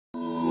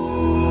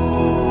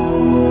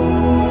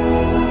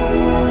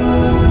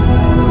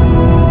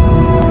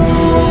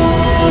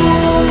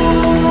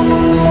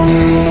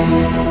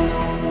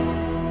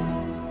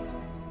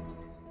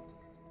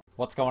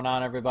going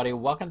on, everybody?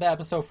 Welcome to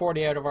episode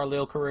 48 of our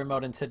Lille career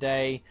mode, and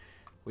today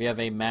we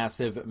have a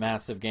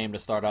massive game to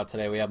start out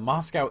today. We have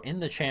Moscow in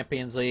the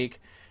Champions League,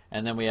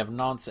 and then we have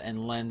Nantes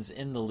and Lens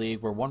in the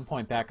league. We're 1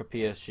 point back of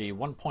PSG,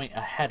 1 point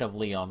ahead of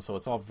Lyon, so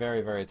it's all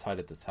very tight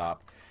at the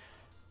top.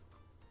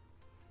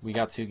 We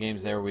got 2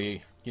 games there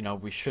we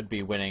should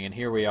be winning, and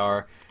here we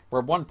are.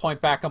 We're 1 point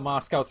back of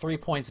Moscow, 3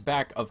 points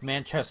back of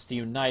Manchester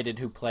United,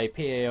 who play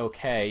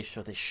PAOK,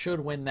 so they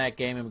should win that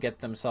game and get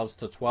themselves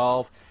to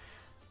 12.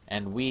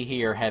 And we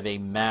here have a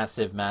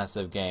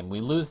massive game. We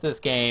lose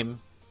this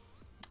game,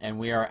 and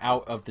we are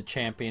out of the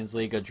Champions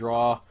League. A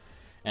draw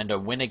and a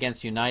win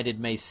against United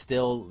may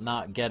still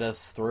not get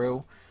us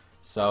through.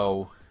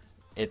 So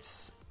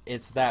it's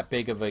that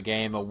big of a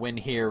game. A win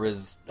here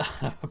is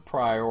a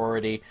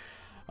priority.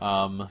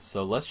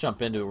 So let's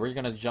jump into it. We're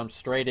going to jump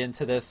straight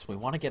into this. We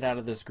want to get out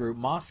of this group.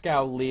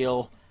 Moscow,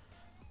 Lille.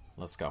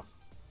 Let's go.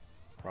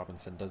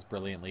 Robinson does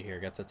brilliantly here.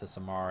 Gets it to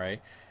Samare.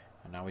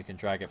 And now we can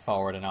drag it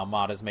forward, and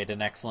Almada's made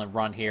an excellent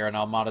run here, and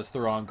Almada's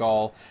through on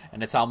goal,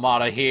 and it's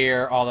Almada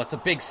here. Oh, that's a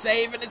big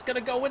save, and it's going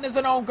to go in as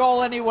an own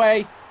goal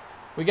anyway.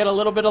 We get a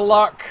little bit of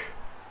luck,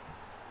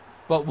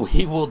 but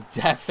we will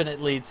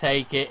definitely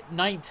take it.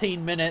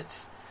 19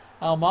 minutes.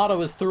 Almada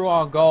was through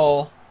on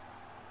goal.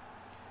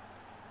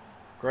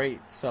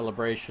 Great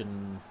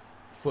celebration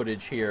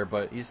footage here,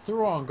 but he's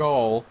through on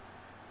goal.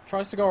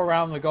 Tries to go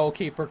around the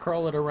goalkeeper,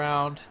 curl it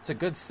around. It's a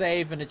good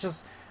save, and it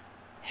just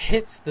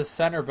hits the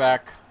center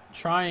back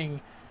trying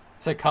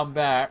to come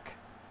back,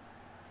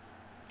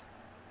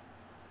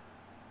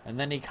 and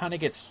then he kind of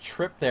gets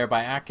tripped there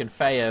by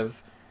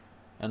Akinfeev,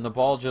 and the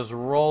ball just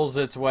rolls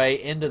its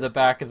way into the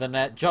back of the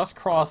net, just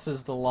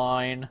crosses the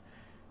line.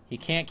 He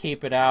can't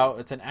keep it out.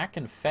 It's an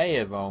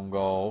Akinfeev own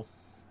goal,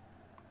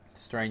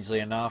 strangely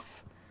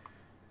enough.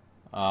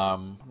 I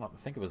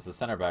think it was the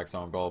center back's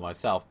own goal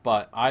myself,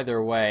 but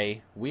either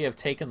way, we have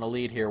taken the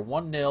lead here,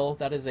 1-0.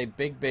 That is a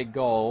big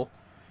goal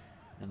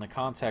in the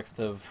context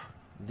of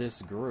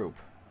this group.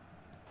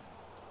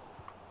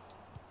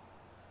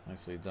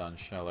 Nicely done,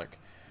 Shelik.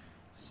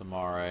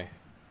 Samare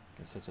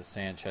gets it to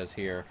Sanchez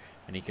here,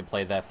 and he can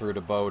play that through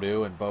to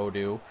Bodou, and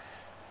Bodou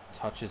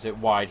touches it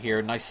wide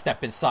here. Nice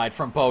step inside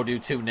from Bodou,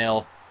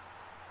 2-0.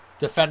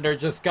 Defender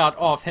just got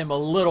off him a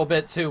little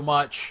bit too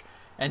much,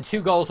 and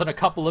 2 goals in a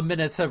couple of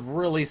minutes have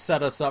really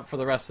set us up for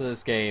the rest of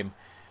this game.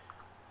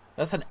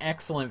 That's an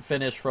excellent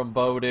finish from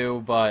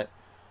Bodou, but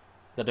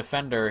the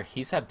defender,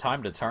 he's had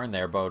time to turn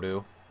there,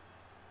 Bodou.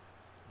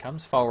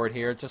 Comes forward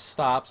here, just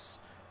stops.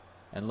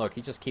 And look,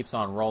 he just keeps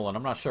on rolling.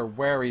 I'm not sure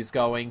where he's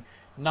going.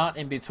 Not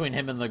in between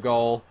him and the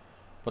goal.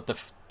 But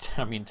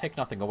take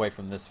nothing away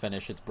from this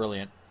finish. It's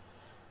brilliant.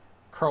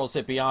 Curls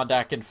it beyond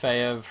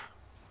Akinfeev.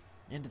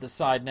 Into the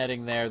side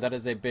netting there. That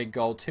is a big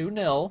goal.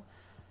 2-0.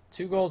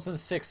 2 goals in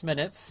 6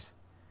 minutes.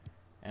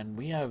 And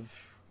we have,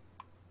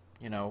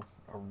 a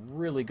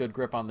really good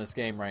grip on this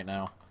game right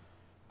now.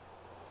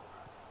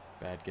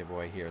 Bad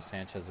giveaway here.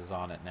 Sanchez is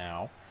on it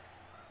now.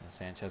 And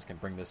Sanchez can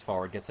bring this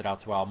forward. Gets it out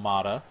to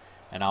Almada.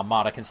 And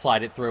Almada can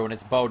slide it through. And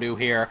it's Bodou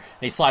here.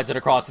 And he slides it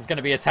across. It's going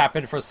to be a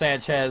tap-in for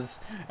Sanchez.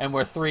 And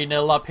we're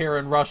 3-0 up here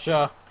in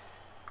Russia.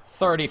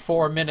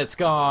 34 minutes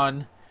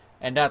gone.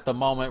 And at the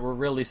moment, we're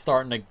really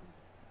starting to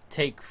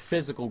take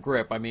physical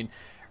grip. I mean,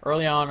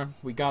 early on,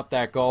 we got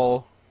that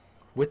goal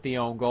with the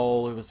own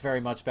goal. It was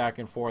very much back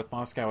and forth.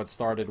 Moscow had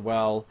started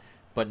well.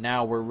 But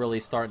now we're really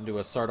starting to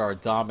assert our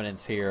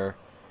dominance here.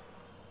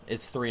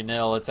 It's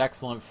 3-0. It's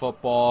excellent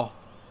football.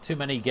 Too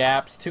many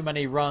gaps, too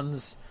many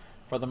runs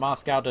for the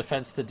Moscow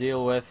defense to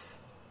deal with.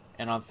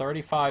 And on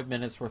 35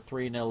 minutes, we're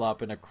 3-0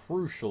 up in a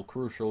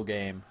crucial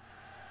game.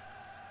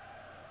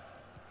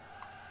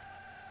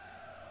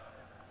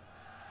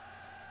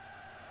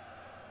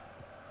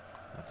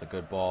 That's a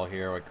good ball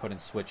here. I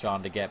couldn't switch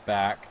on to get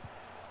back.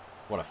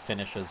 What a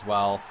finish as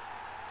well.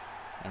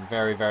 And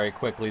very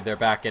quickly, they're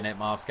back in it,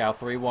 Moscow.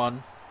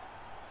 3-1.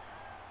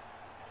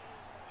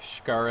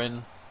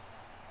 Shkurin.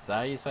 Is that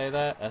how you say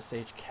that?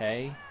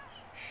 S-H-K?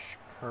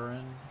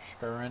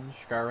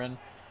 Shkurin.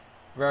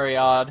 Very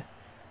odd.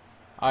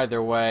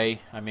 Either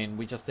way, I mean,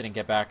 we just didn't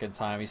get back in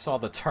time. He saw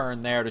the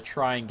turn there to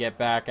try and get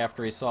back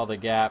after he saw the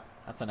gap.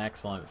 That's an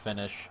excellent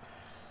finish.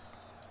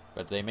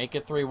 But they make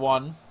it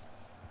 3-1.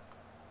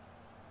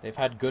 They've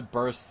had good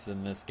bursts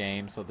in this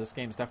game, so this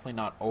game's definitely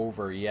not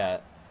over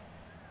yet.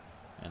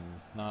 And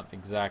not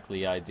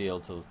exactly ideal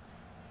to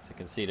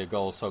concede a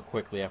goal so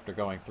quickly after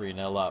going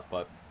 3-0 up,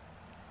 but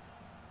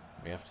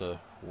we have to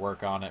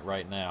work on it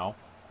right now,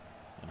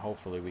 and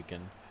hopefully we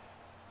can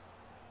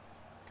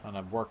kind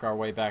of work our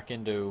way back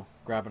into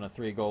grabbing a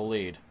 3-goal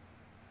lead.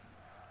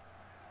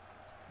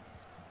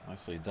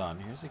 Nicely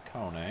done. Here's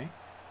Ikone.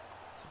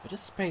 There's a bit of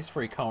space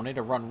for Ikone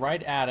to run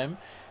right at him.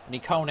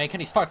 And Ikone, can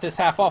he start this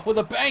half off with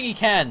a bang? He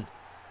can!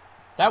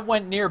 That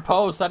went near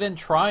post. I didn't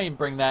try and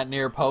bring that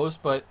near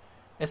post, but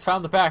it's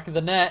found the back of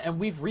the net, and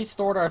we've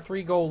restored our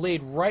 3-goal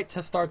lead right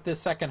to start this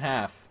second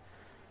half.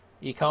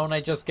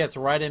 Ikone just gets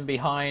right in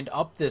behind,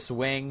 up this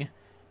wing,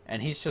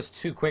 and he's just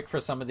too quick for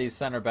some of these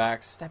center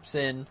backs. Steps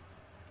in.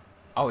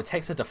 Oh, it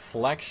takes a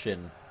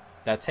deflection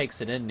that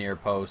takes it in near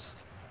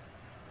post.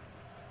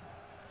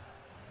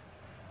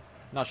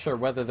 Not sure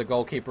whether the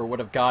goalkeeper would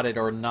have got it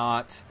or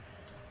not.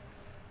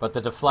 But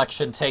the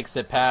deflection takes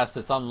it past.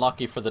 It's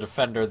unlucky for the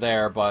defender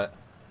there, but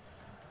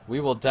we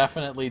will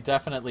definitely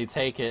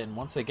take it. And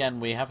once again,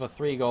 we have a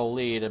 3-goal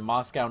lead, and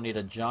Moscow need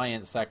a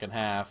giant second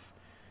half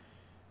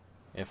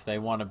if they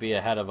want to be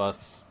ahead of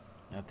us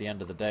at the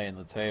end of the day in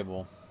the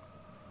table.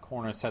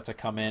 Corner set to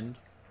come in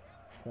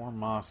for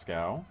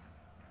Moscow.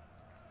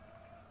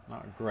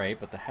 Not great,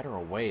 but the header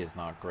away is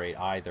not great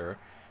either.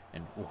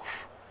 And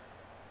oof,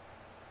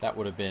 that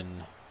would have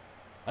been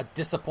a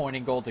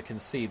disappointing goal to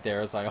concede there,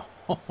 as I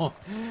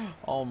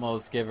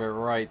almost give it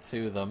right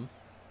to them.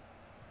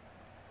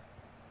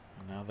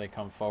 Now they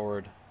come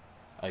forward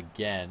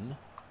again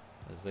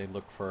as they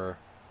look for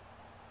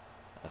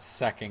a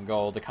second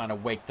goal to kind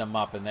of wake them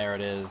up, and there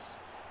it is.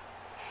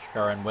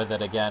 Shkurin with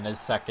it again, his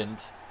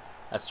second.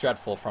 That's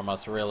dreadful from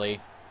us, really.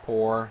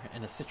 Poor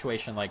in a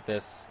situation like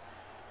this.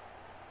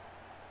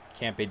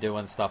 Can't be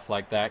doing stuff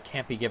like that.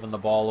 Can't be giving the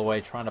ball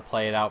away, trying to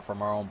play it out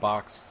from our own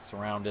box,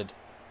 surrounded.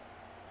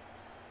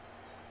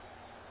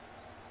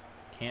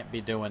 Can't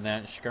be doing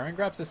that. Shkurin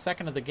grabs his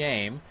second of the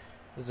game.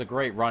 This is a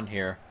great run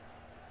here.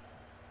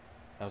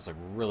 That was a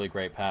really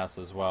great pass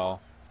as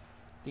well.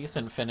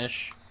 Decent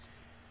finish,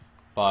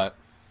 but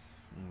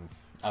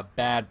a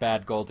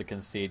bad goal to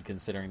concede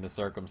considering the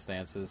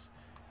circumstances.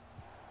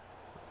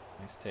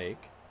 Nice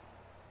take.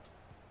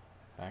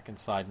 Back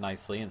inside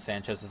nicely, and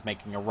Sanchez is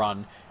making a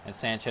run, and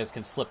Sanchez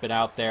can slip it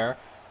out there.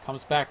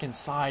 Comes back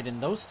inside,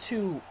 and those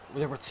two,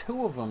 there were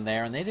two of them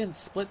there, and they didn't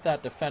split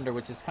that defender,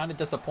 which is kind of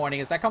disappointing.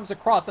 As that comes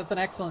across, that's an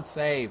excellent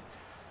save.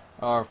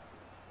 Or,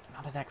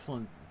 not an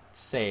excellent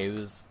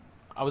save.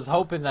 I was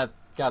hoping that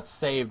got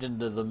saved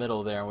into the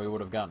middle there, and we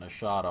would have gotten a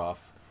shot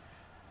off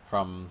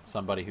from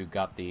somebody who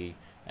got the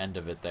end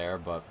of it there,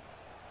 but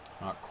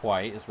not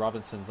quite. As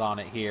Robinson's on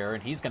it here,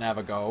 and he's going to have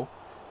a go.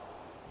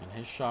 And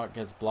his shot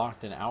gets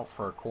blocked and out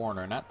for a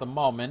corner. And at the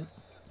moment,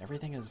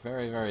 everything is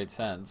very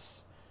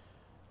tense.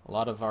 A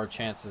lot of our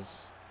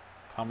chances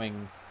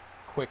coming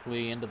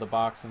quickly into the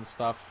box and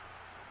stuff.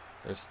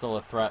 There's still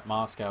a threat,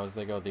 Moscow, as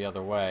they go the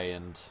other way.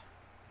 And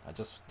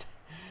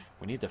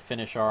we need to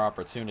finish our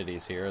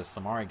opportunities here as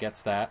Samari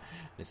gets that.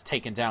 It's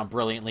taken down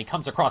brilliantly.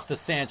 Comes across to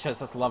Sanchez.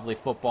 That's lovely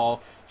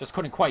football. Just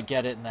couldn't quite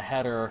get it. And the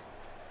header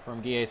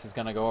from Guies is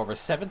going to go over.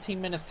 17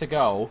 minutes to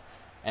go.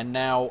 And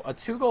now a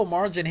 2-goal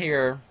margin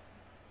here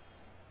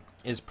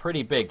is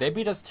pretty big. They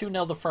beat us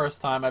 2-0 the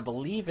first time. I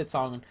believe it's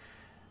on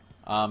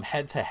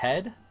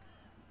head-to-head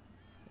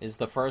is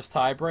the first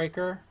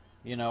tiebreaker.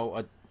 You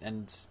know,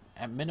 and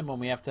at minimum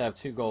we have to have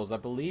 2 goals. I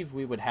believe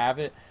we would have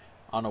it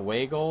on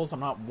away goals.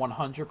 I'm not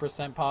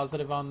 100%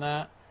 positive on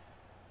that,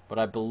 but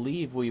I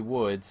believe we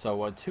would.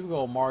 So a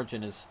 2-goal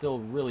margin is still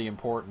really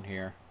important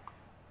here.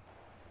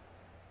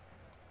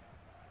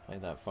 Play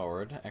that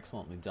forward.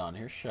 Excellently done.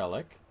 Here's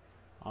Shelik.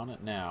 On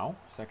it now.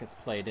 Second's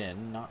played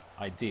in. Not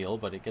ideal,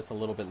 but it gets a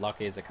little bit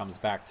lucky as it comes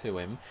back to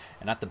him.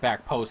 And at the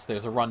back post,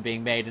 there's a run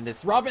being made, and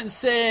it's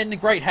Robinson!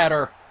 Great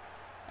header.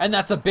 And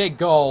that's a big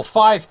goal.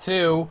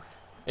 5-2.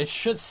 It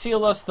should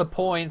seal us the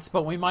points,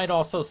 but we might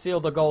also seal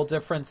the goal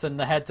difference in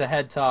the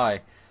head-to-head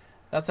tie.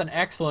 That's an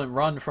excellent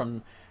run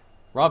from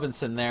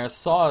Robinson there.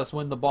 Saw us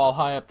win the ball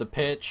high up the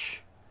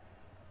pitch.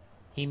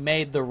 He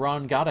made the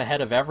run, got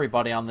ahead of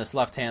everybody on this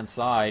left-hand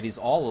side. He's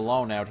all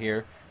alone out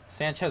here.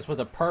 Sanchez with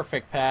a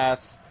perfect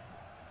pass.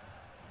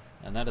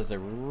 And that is a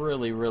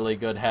really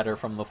good header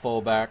from the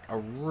fullback. A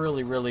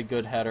really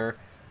good header.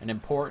 An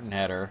important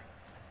header.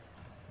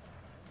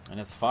 And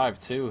it's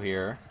 5-2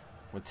 here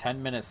with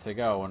 10 minutes to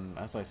go. And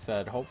as I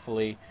said,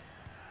 hopefully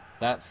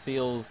that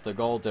seals the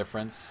goal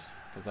difference,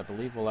 because I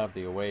believe we'll have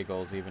the away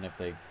goals even if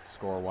they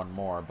score one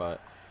more.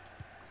 But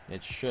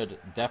it should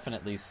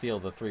definitely seal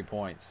the 3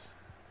 points.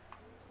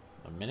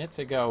 A minute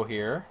to go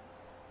here,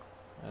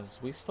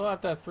 as we still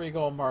have that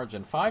 3-goal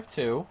margin.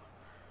 5-2.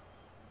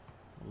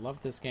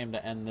 Love this game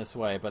to end this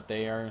way, but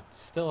they are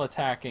still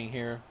attacking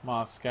here,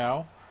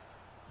 Moscow.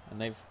 And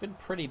they've been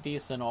pretty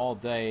decent all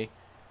day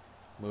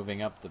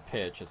moving up the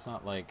pitch. It's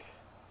not like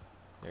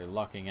they're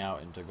lucking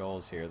out into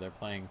goals here. They're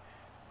playing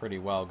pretty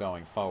well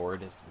going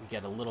forward, as we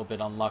get a little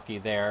bit unlucky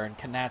there. And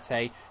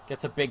Kanate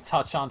gets a big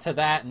touch onto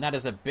that, and that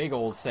is a big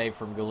old save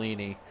from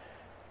Galini.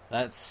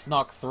 That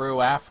snuck through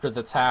after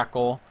the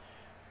tackle.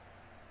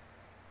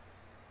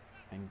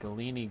 And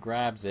Galini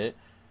grabs it.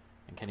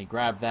 And can he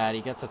grab that?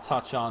 He gets a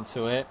touch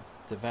onto it.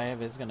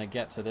 Deveyev is going to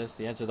get to this,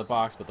 the edge of the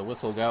box, but the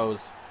whistle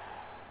goes.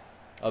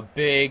 A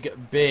big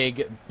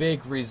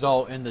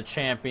result in the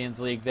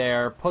Champions League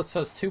there. Puts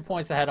us 2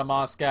 points ahead of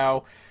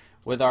Moscow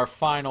with our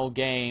final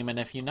game. And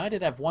if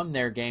United have won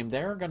their game,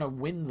 they're going to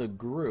win the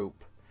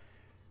group.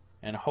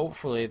 And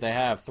hopefully they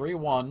have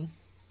 3-1.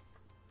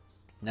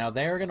 Now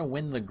they're going to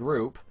win the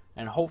group.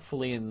 And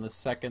hopefully in the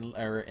second,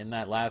 or in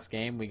that last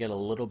game, we get a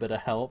little bit of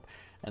help.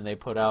 And they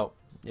put out,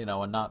 you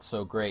know, a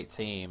not-so-great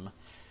team.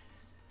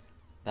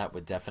 That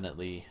would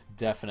definitely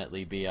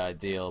be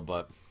ideal,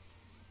 but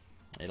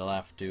it'll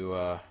have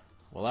to,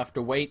 we'll have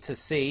to wait to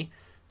see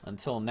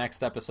until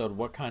next episode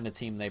what kind of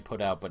team they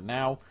put out. But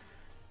now,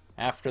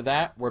 after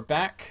that, we're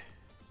back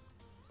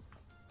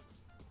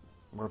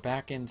we're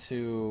back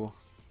into...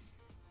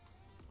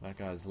 That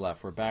guy's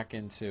left. We're back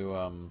into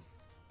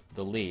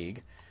the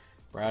league.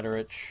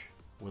 Bradarich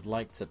would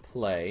like to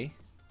play.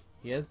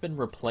 He has been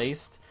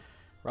replaced.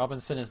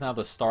 Robinson is now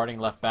the starting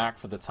left back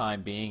for the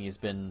time being. He's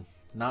been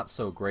not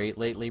so great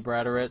lately,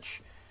 Bradarich.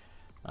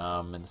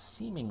 And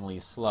seemingly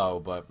slow,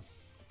 but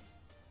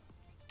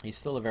he's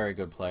still a very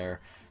good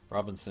player.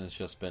 Robinson's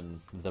just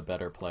been the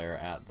better player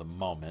at the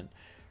moment.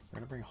 We're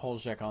going to bring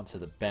Holzek onto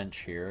the bench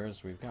here,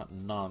 as we've got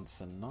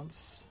Nantes, and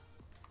Nantes,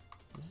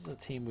 this is a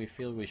team we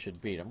feel we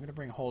should beat. I'm going to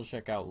bring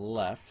Holzek out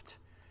left.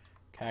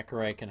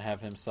 Kakare can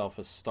have himself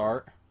a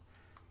start.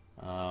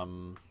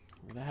 I'm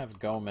going to have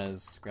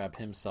Gomez grab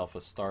himself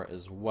a start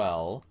as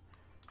well.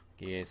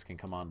 Guilles can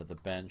come onto the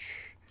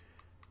bench.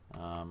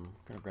 I'm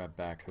going to grab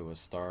Baku a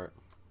start.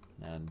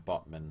 And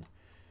Botman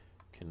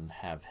can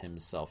have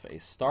himself a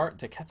start.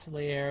 De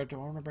Ketelaere, do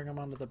I want to bring him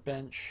onto the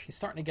bench? He's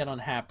starting to get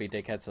unhappy,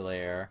 De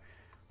Ketelaere.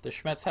 De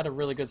Schmet's had a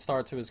really good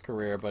start to his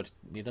career, but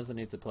he doesn't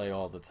need to play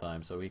all the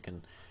time, so he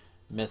can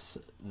miss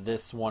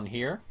this one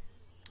here.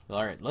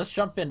 Alright, let's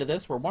jump into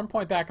this. We're 1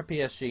 point back at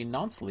PSG.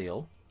 Nantes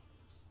Lille.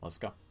 Let's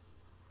go.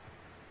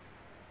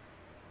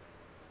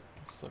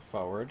 So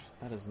forward.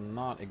 That is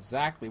not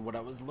exactly what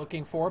I was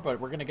looking for, but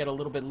we're going to get a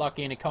little bit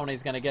lucky, and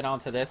Ikone's going to get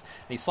onto this.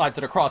 And he slides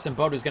it across, and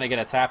Bodu's going to get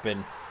a tap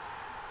in.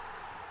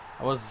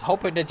 I was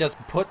hoping to just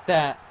put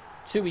that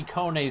to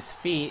Ikone's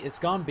feet. It's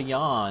gone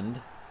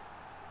beyond.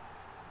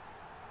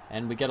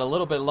 And we get a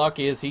little bit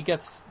lucky as he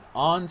gets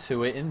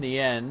onto it in the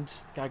end.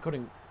 The guy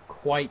couldn't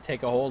quite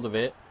take a hold of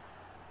it.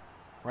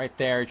 Right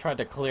there, he tried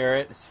to clear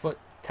it. His foot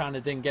kind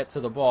of didn't get to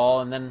the ball,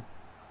 and then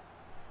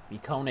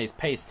Ikone's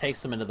pace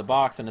takes him into the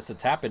box, and it's a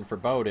tap-in for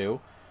Bodu.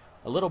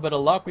 A little bit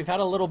of luck. We've had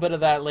a little bit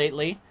of that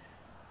lately.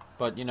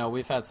 But, you know,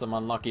 we've had some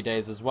unlucky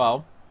days as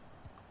well.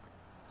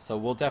 So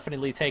we'll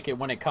definitely take it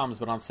when it comes.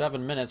 But on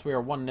 7 minutes, we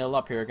are 1-0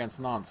 up here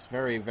against Nantes.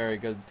 Very, very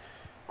good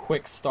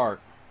quick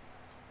start.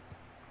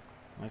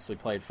 Nicely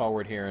played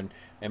forward here, and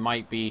it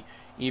might be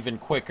even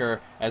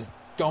quicker as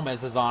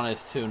Gomez is on his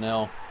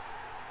 2-0.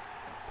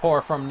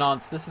 Poor from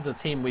Nantes. This is a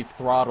team we've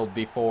throttled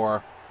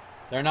before.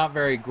 They're not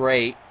very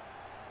great.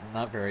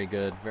 Not very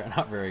good.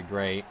 Not very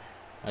great.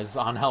 As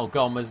Angel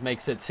Gomez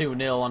makes it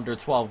 2-0 under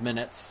 12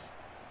 minutes.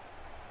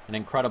 An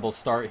incredible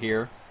start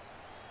here.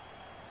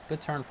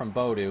 Good turn from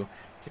Bodu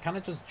to kind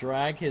of just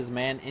drag his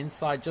man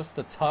inside just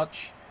a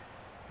touch.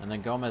 And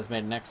then Gomez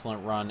made an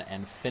excellent run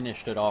and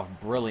finished it off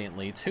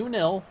brilliantly.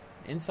 2-0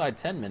 inside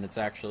 10 minutes,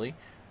 actually.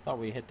 Thought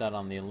we hit that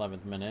on the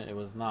 11th minute. It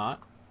was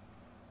not.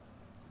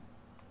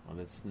 Well,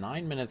 it's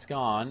 9 minutes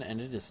gone, and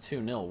it is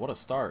 2-0. What a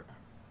start.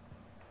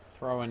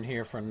 Throw in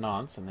here for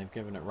Nantes, and they've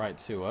given it right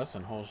to us.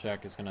 And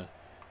Holzek is going to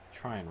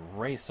try and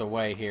race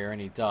away here,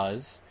 and he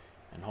does.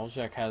 And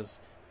Holzek has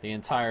the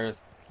entire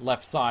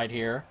left side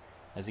here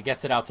as he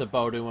gets it out to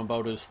Bodu, and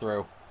Bodu's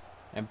through.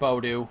 And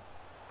Bodu,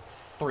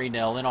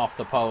 3-0 in off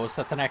the post.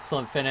 That's an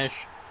excellent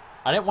finish.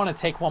 I didn't want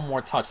to take one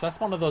more touch. That's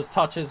one of those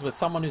touches with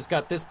someone who's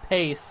got this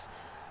pace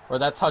where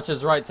that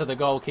touches right to the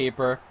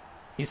goalkeeper.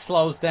 He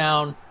slows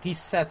down, he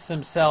sets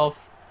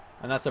himself,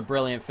 and that's a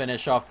brilliant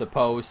finish off the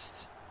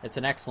post. It's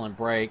an excellent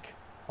break.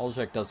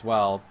 Holzek does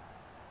well.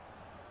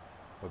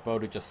 But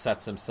Bodu just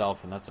sets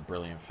himself, and that's a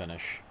brilliant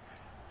finish.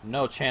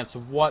 No chance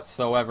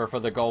whatsoever for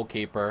the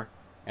goalkeeper.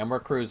 And we're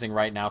cruising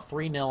right now.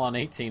 3-0 on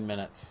 18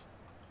 minutes.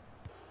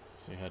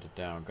 So he headed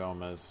down.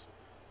 Gomez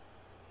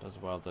does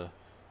well to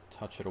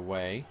touch it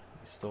away.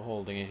 He's still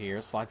holding it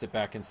here. Slides it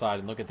back inside,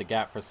 and look at the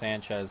gap for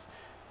Sanchez.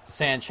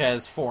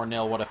 Sanchez,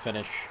 4-0. What a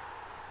finish.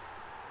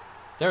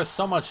 There's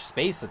so much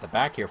space at the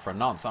back here for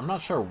Nantes. I'm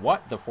not sure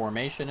what the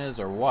formation is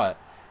or what.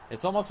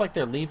 It's almost like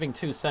they're leaving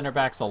two center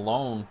backs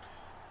alone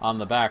on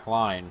the back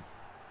line.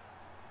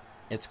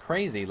 It's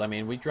crazy. I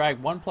mean, we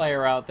dragged one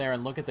player out there,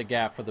 and look at the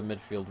gap for the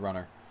midfield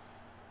runner.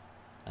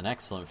 An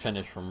excellent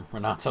finish from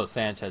Renato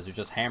Sanchez, who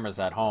just hammers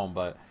that home.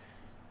 But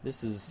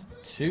this is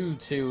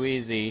too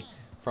easy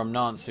from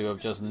Nantes, who have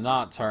just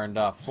not turned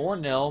up.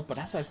 4-0, but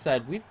as I've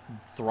said, we've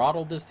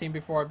throttled this team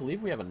before. I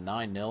believe we have a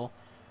 9-0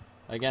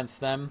 against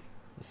them.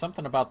 There's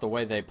something about the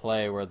way they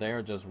play where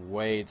they're just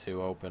way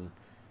too open.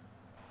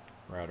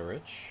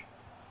 Bradarich.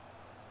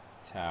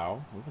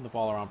 Tau moving the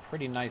ball around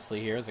pretty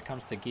nicely here as it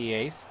comes to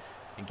Guilles.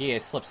 And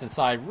Guilles slips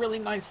inside really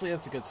nicely.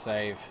 That's a good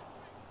save.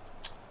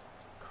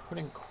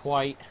 Couldn't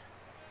quite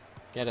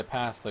get it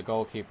past the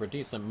goalkeeper.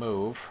 Decent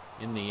move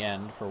in the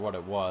end for what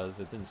it was.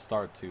 It didn't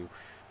start too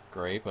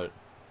great, but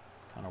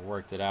kind of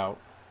worked it out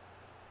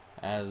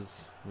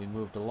as we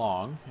moved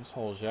along. Here's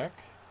Holzek.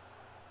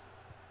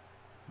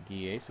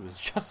 Guilles, who was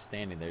just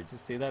standing there. Did you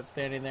see that?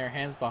 Standing there,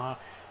 hands behind,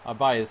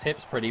 by his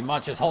hips pretty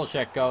much as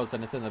Holzek goes,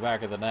 and it's in the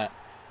back of the net.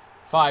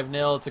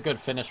 5-0. It's a good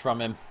finish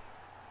from him.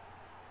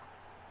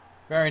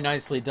 Very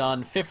nicely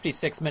done.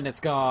 56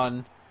 minutes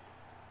gone.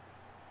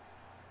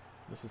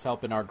 This is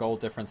helping our goal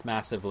difference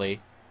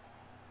massively.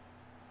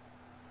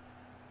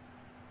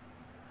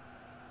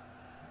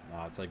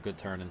 Oh, it's a good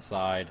turn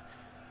inside.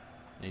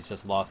 And he's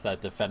just lost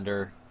that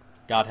defender.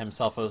 Got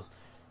himself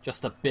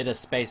just a bit of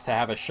space to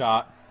have a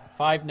shot.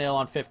 5-0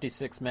 on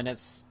 56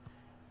 minutes.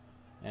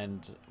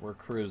 and we're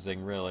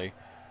cruising, really.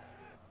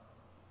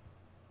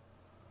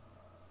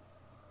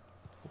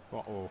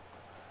 Uh-oh.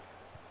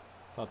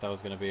 Thought that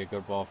was going to be a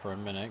good ball for a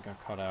minute.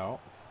 Got cut out.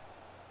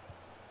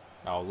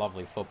 Oh,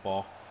 lovely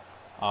football.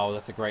 Oh,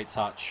 that's a great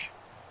touch.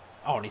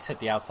 Oh, and he's hit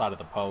the outside of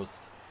the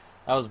post.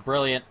 That was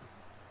brilliant.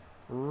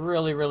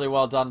 Really, really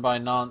well done by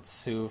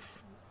Nantes,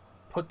 who've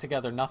put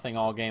together nothing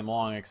all game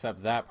long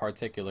except that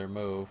particular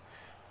move.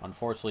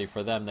 Unfortunately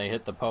for them, they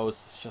hit the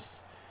post. It's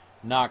just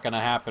not going to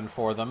happen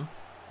for them.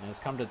 And it's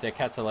come to De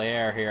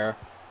Ketelaere here,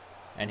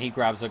 and he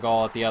grabs a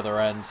goal at the other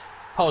end.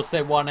 Post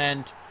at one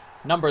end,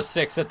 number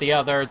 6 at the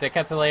other. De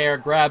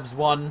Ketelaere grabs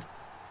one.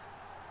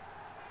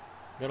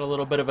 Got a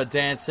little bit of a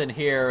dance in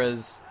here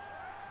as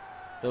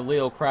the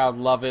Lille crowd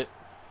love it.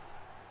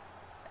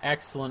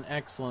 Excellent,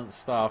 excellent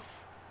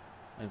stuff.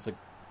 And it's a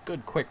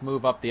good quick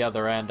move up the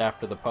other end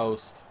after the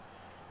post.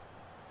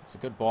 It's a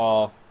good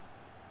ball.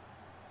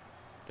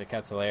 De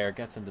Ketelaere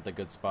gets into the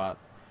good spot.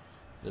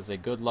 It is a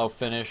good low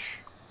finish.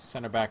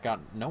 Center back got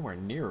nowhere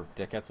near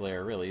De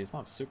Ketelaere, really. He's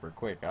not super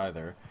quick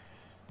either.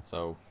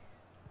 So,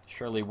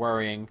 surely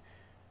worrying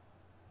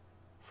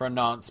for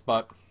Nantes,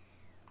 but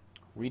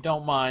we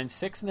don't mind.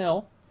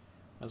 6-0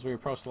 as we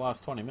approach the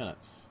last 20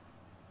 minutes.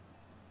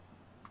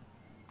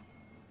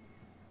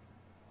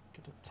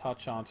 Get a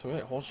touch onto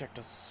it. Holzek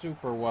does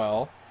super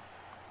well.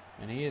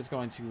 And he is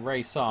going to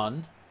race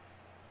on.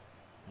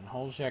 And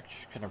Holzek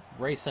just going to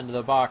race into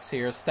the box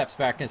here. Steps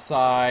back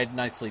inside.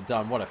 Nicely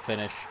done. What a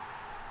finish.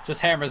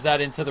 Just hammers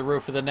that into the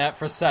roof of the net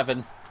for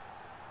 7.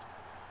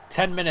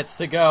 10 minutes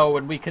to go,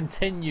 and we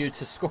continue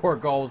to score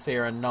goals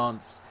here in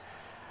Nantes.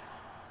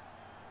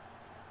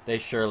 They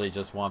surely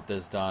just want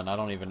this done. I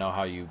don't even know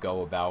how you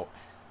go about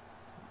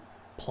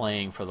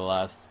playing for the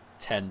last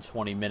 10,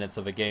 20 minutes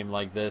of a game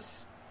like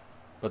this.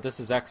 But this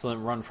is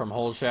excellent run from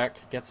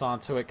Holzek. Gets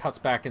onto it, cuts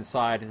back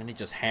inside, and then he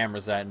just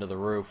hammers that into the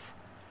roof.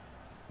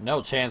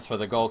 No chance for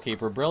the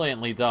goalkeeper.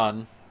 Brilliantly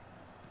done.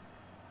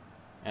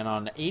 And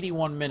on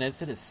 81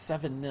 minutes, it is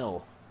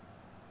 7-0.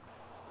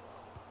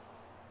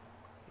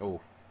 Oh,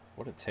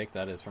 what a take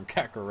that is from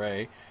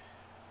Kakare.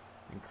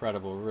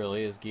 Incredible,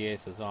 really, as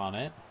Guies is on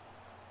it.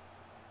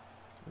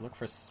 Look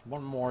for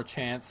one more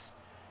chance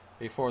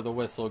before the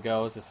whistle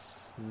goes.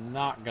 It's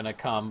not going to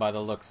come by the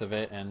looks of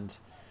it, and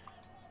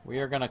we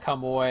are going to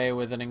come away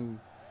with a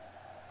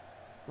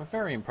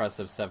very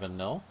impressive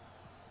 7-0.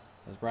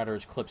 As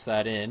Bradovic clips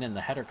that in, and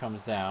the header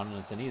comes down, and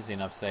it's an easy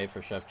enough save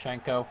for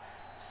Shevchenko.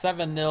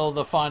 7-0,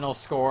 the final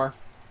score.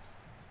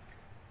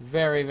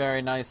 Very,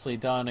 very nicely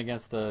done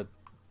against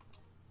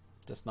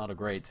just not a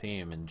great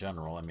team in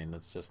general. I mean,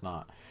 it's just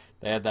not.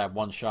 They had that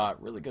one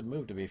shot. Really good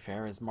move, to be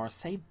fair, as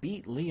Marseille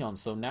beat Lyon.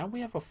 So now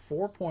we have a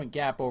 4-point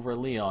gap over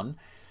Lyon.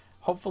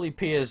 Hopefully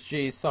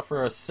PSG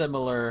suffer a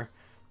similar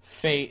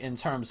fate in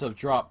terms of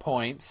drop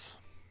points.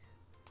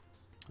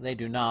 They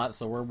do not,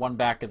 so we're one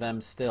back of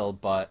them still,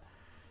 but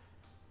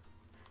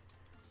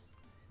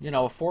you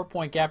know, a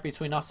 4-point gap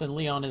between us and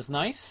Lyon is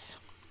nice.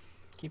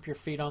 Keep your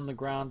feet on the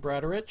ground,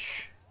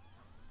 Bradovic.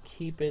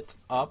 Keep it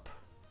up.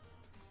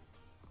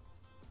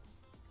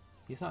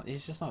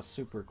 He's just not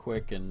super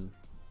quick, and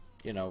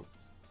you know,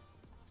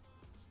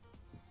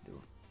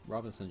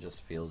 Robinson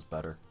just feels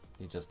better.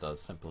 He just does,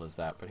 simple as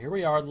that. But here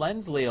we are,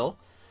 Lens Lille.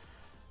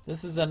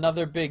 This is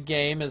another big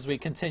game as we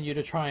continue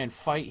to try and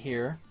fight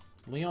here.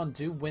 Lyon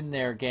do win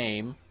their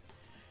game,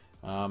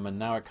 and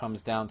now it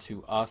comes down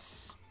to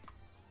us.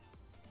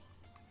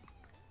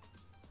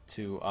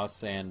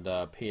 And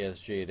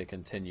PSG to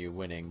continue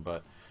winning,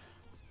 but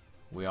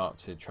we ought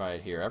to try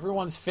it here.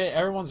 Everyone's fit.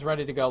 Everyone's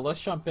ready to go.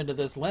 Let's jump into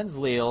this. Lens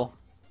Lille.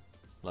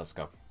 Let's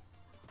go.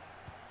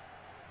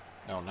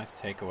 Oh, nice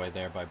takeaway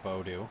there by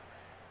Bodou.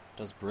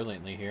 Does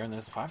brilliantly here. And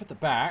there's 5 at the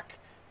back.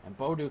 And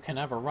Bodou can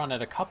have a run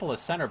at a couple of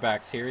center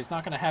backs here. He's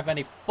not going to have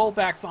any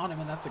fullbacks on him,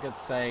 and that's a good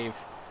save.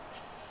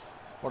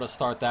 What a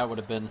start that would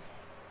have been.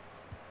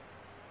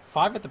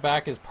 5 at the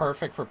back is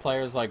perfect for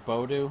players like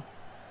Bodou.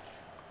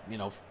 You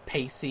know,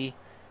 pacey,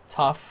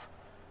 tough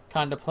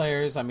kind of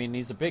players. I mean,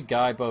 he's a big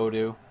guy,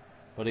 Bodou,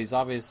 but he's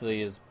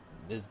obviously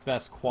his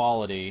best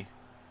quality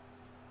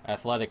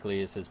athletically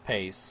is his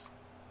pace.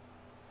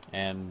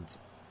 And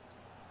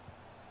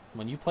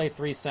when you play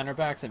 3 center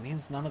backs, it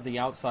means none of the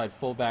outside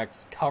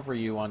fullbacks cover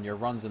you on your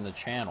runs in the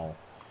channel,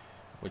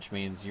 which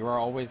means you are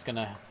always going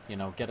to, you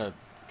know, get a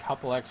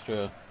couple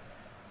extra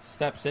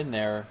steps in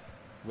there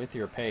with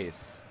your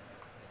pace.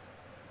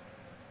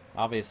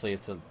 Obviously,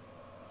 it's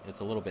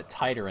a little bit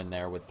tighter in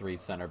there with 3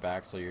 center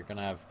backs, so you're going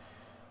to have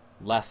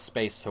less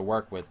space to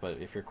work with. But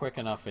if you're quick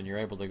enough and you're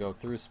able to go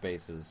through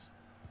spaces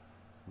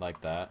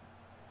like that,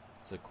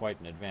 it's quite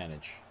an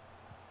advantage.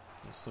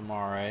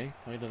 Samare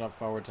played it up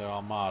forward to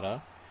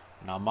Almada.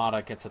 And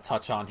Almada gets a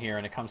touch on here,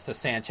 and it comes to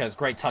Sanchez.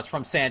 Great touch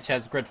from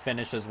Sanchez. Good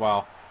finish as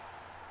well.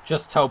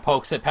 Just toe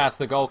pokes it past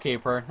the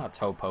goalkeeper. Not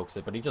toe pokes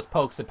it, but he just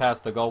pokes it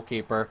past the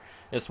goalkeeper.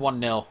 It's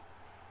 1-0.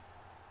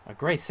 A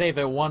great save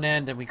at one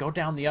end, and we go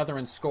down the other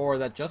and score.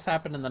 That just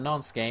happened in the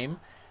Nantes game,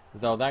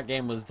 though that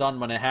game was done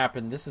when it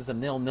happened. This is a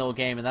 0-0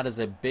 game, and that is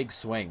a big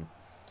swing.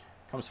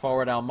 Comes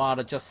forward,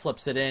 Almada just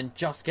slips it in,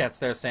 just gets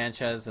there,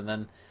 Sanchez, and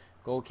then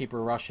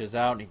goalkeeper rushes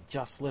out, and he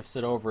just lifts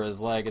it over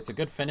his leg. It's a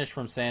good finish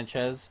from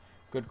Sanchez.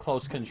 Good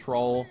close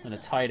control in a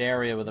tight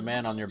area with a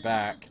man on your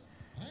back.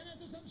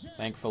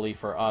 Thankfully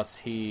for us,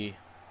 he,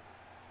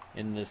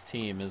 in this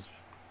team, is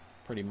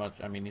pretty much,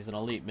 I mean, he's an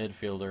elite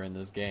midfielder in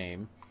this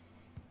game.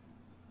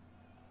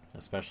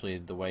 Especially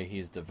the way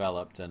he's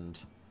developed,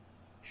 and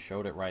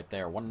showed it right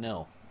there.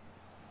 1-0.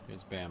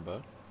 Here's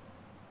Bamba.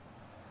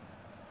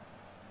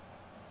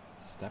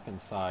 Step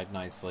inside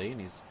nicely, and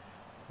he's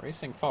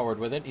racing forward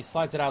with it. He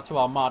slides it out to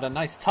Almada.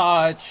 Nice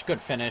touch.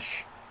 Good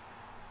finish.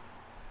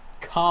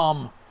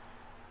 Calm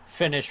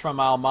finish from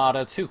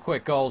Almada. 2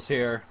 quick goals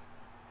here.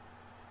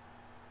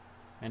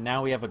 And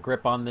now we have a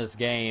grip on this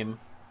game,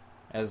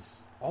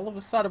 as all of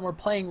a sudden we're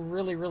playing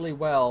really, really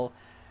well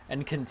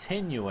and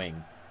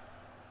continuing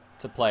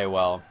to play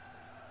well.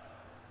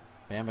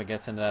 Bamba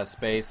gets into that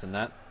space, and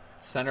that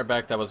center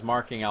back that was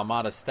marking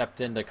Almada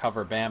stepped in to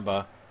cover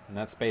Bamba, and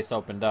that space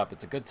opened up.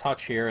 It's a good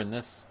touch here, and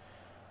this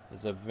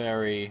is a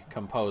very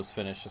composed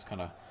finish. Just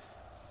kind of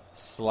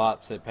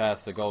slots it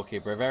past the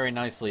goalkeeper. Very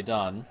nicely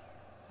done.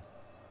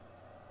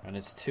 And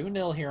it's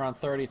 2-0 here on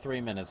 33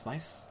 minutes.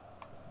 Nice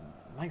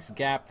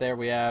gap there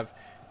we have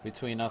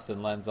between us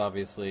and Lens,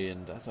 obviously.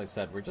 And as I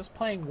said, we're just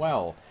playing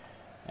well,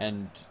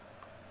 and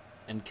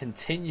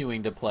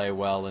continuing to play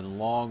well in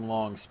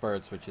long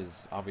spurts, which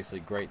is obviously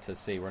great to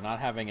see. We're not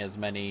having as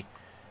many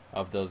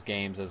of those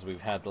games as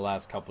we've had the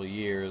last couple of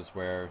years,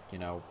 where, you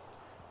know,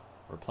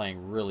 we're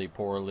playing really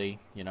poorly,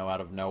 you know,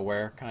 out of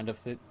nowhere kind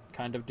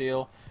of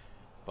deal.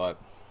 But,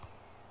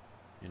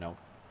 you know,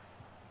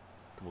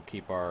 we'll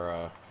keep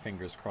our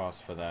fingers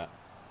crossed for that.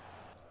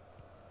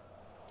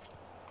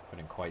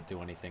 Couldn't quite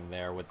do anything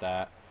there with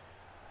that.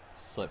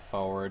 Slip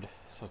forward,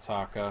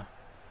 Sotaka.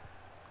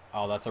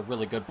 Oh, that's a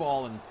really good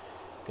ball, and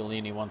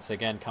Galini once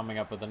again coming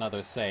up with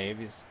another save.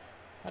 He's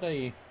had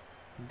a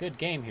good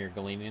game here,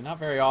 Galini. Not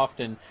very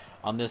often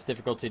on this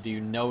difficulty do you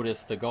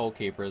notice the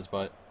goalkeepers,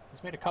 but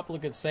he's made a couple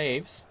of good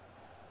saves.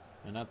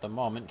 And at the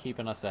moment,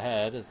 keeping us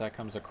ahead as that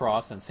comes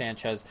across, and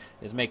Sanchez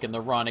is making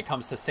the run. It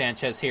comes to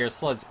Sanchez here,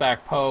 slides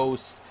back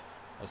post.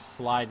 Or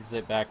slides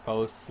it back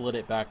post, slid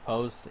it back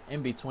post.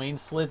 In between,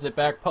 slids it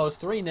back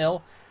post.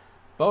 3-0.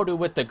 Bodu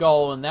with the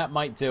goal, and that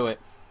might do it.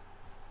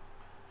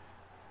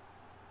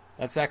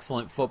 That's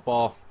excellent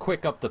football.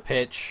 Quick up the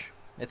pitch.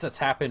 It's a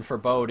tap-in for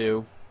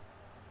Bodu.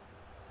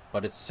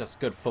 But it's just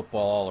good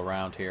football all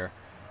around here.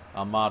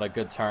 Almada,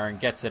 good turn.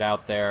 Gets it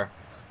out there.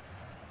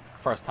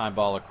 First time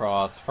ball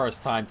across.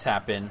 First time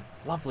tap-in.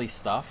 Lovely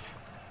stuff.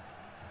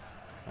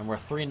 And we're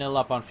 3-0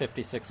 up on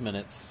 56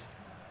 minutes.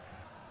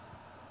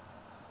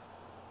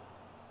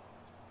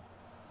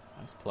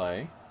 Nice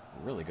play.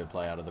 Really good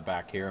play out of the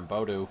back here. And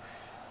Bodu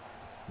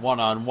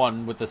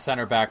one-on-one with the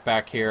center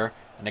back here.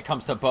 And it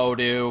comes to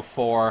Bodu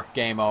for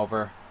game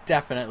over.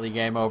 Definitely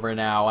game over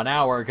now. An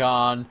hour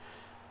gone.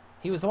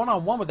 He was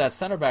one-on-one with that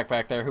center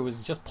back there who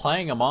was just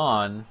playing him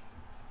on.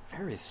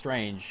 Very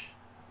strange.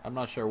 I'm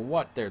not sure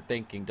what they're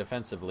thinking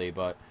defensively,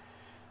 but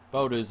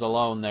Bodu's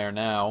alone there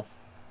now.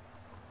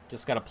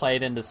 Just got to play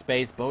it into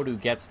space. Bodu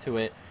gets to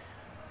it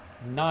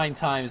 9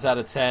 times out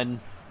of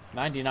 10.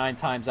 99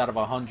 times out of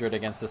 100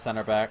 against the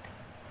center back.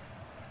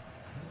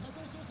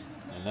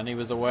 And then he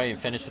was away and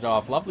finished it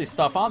off. Lovely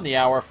stuff on the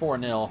hour.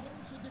 4-0.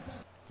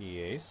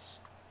 Guies.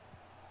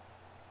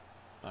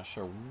 Not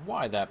sure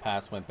why that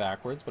pass went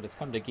backwards, but it's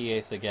come to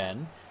Guies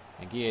again.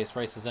 And Guies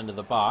races into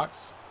the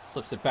box.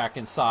 Slips it back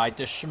inside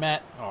to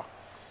Schmidt. Oh,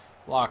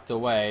 blocked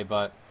away,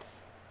 but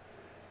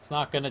it's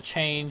not going to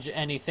change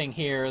anything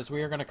here, as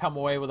we are going to come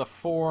away with a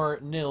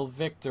 4-0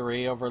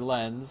 victory over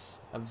Lens.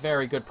 A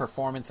very good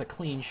performance, a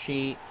clean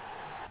sheet.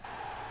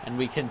 And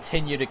we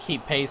continue to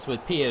keep pace with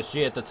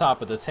PSG at the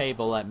top of the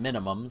table at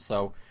minimum.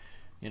 So,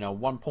 you know,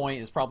 1 point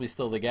is probably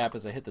still the gap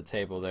as I hit the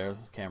table there. The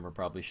camera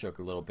probably shook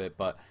a little bit,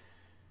 but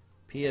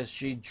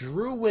PSG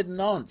drew with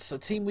Nantes, a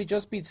team we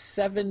just beat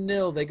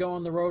 7-0. They go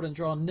on the road and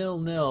draw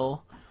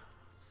 0-0.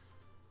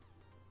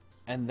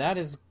 And that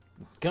is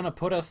going to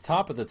put us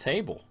top of the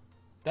table.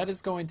 That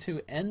is going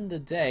to end the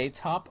day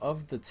top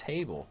of the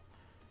table.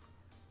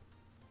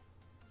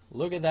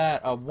 Look at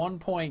that, a 1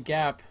 point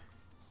gap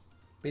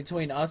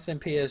between us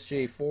and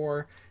PSG,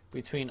 4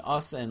 between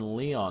us and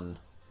Lyon.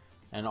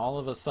 And all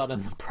of a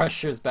sudden the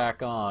pressure's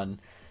back on.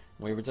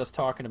 We were just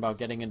talking about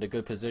getting into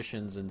good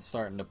positions and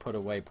starting to put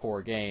away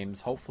poor games.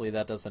 Hopefully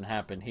that doesn't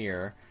happen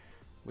here.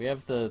 We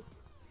have the,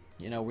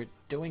 you know, we're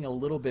doing a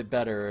little bit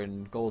better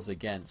in goals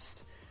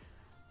against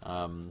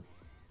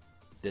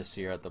this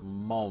year at the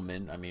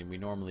moment. I mean, we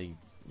normally,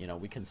 you know,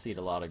 we concede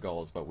a lot of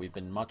goals, but we've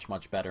been much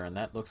better, and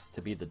that looks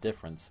to be the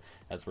difference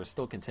as we're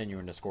still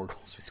continuing to score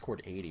goals. We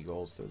scored 80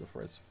 goals through the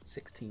first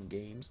 16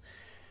 games,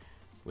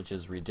 which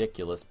is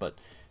ridiculous, but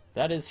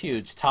that is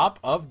huge. Top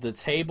of the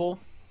table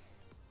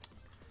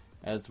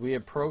as we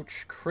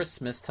approach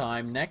Christmas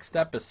time. Next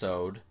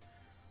episode,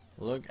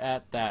 look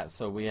at that.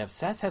 So we have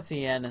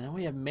Saint-Etienne, and then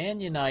we have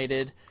Man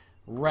United,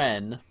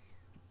 Rennes,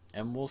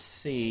 and we'll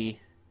see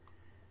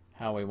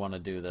how we want to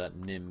do that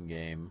NIM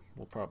game.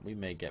 We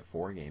may get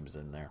 4 games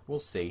in there. We'll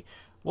see.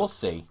 We'll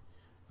see.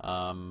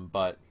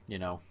 But, you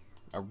know,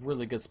 a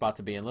really good spot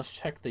to be in. Let's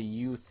check the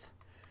youth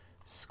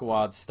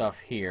squad stuff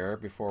here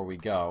before we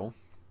go.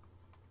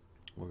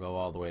 We'll go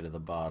all the way to the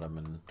bottom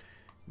and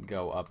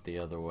go up the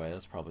other way.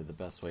 That's probably the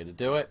best way to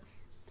do it.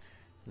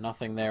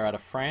 Nothing there out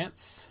of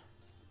France.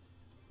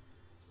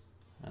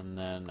 And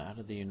then out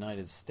of the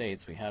United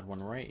States, we had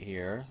one right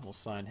here. We'll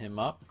sign him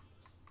up.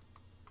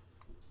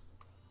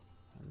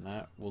 And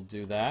that will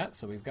do that.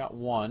 So we've got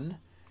one.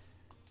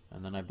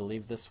 And then I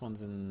believe this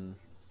one's in,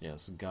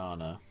 yes,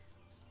 Ghana.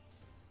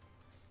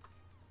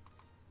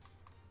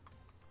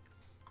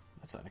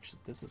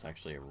 This is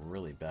actually a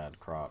really bad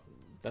crop.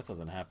 That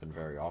doesn't happen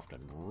very often.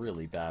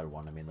 Really bad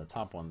one. I mean, the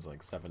top one's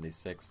like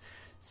 76,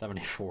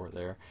 74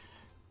 there.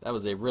 That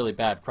was a really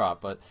bad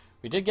crop, but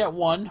we did get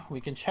one.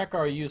 We can check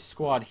our youth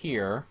squad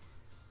here.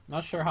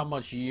 Not sure how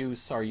much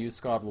use our youth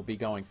squad will be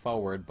going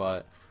forward,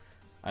 but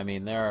I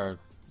mean, there are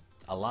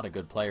a lot of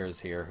good players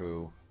here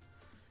who,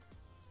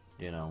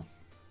 you know,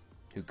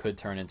 who could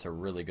turn into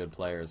really good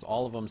players.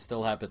 All of them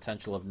still have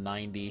potential of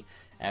 90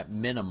 at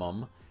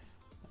minimum,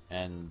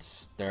 and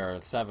there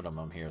are 7 of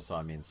them here, so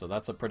I mean, so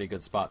that's a pretty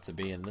good spot to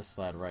be in. This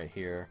lad right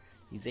here,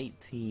 he's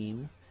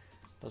 18.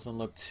 Doesn't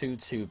look too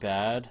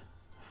bad.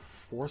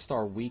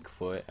 4-star weak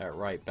foot at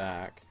right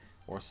back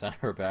or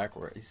center back.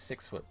 Where he's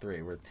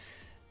 6'3".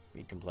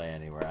 He can play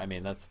anywhere. I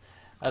mean, that's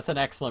an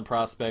excellent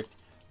prospect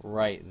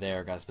right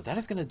there, guys. But that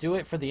is going to do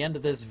it for the end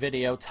of this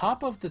video.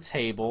 Top of the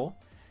table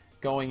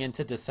going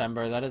into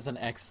December. That is an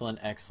excellent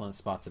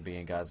spot to be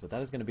in, guys. But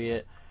that is going to be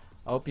it.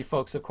 I hope you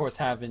folks, of course,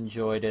 have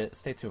enjoyed it.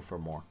 Stay tuned for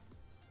more.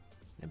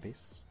 And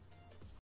peace.